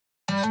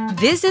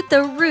Visit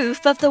the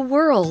roof of the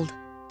world.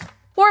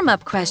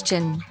 Warm-up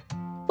question.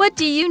 What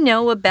do you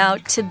know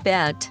about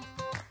Tibet?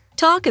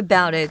 Talk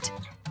about it.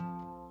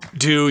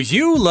 Do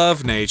you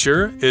love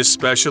nature,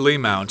 especially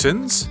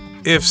mountains?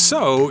 If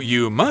so,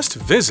 you must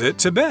visit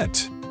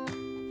Tibet.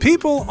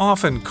 People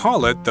often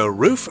call it the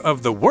roof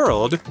of the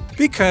world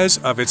because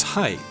of its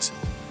height.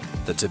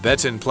 The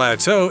Tibetan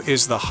Plateau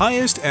is the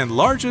highest and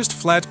largest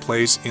flat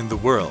place in the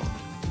world.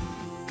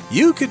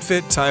 You could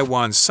fit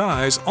Taiwan's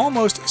size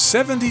almost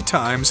 70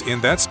 times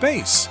in that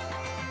space.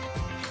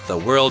 The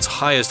world's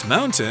highest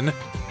mountain,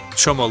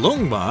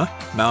 Chomolungma,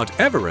 Mount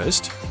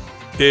Everest,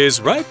 is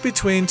right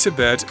between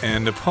Tibet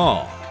and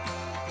Nepal.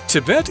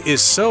 Tibet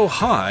is so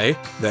high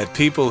that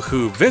people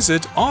who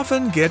visit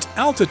often get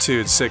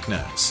altitude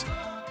sickness.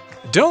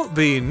 Don't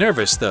be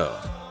nervous though.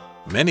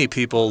 Many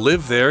people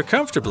live there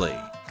comfortably.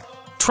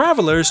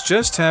 Travelers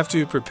just have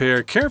to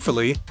prepare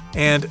carefully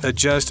and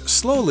adjust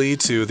slowly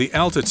to the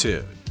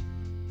altitude.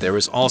 There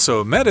is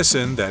also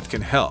medicine that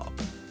can help.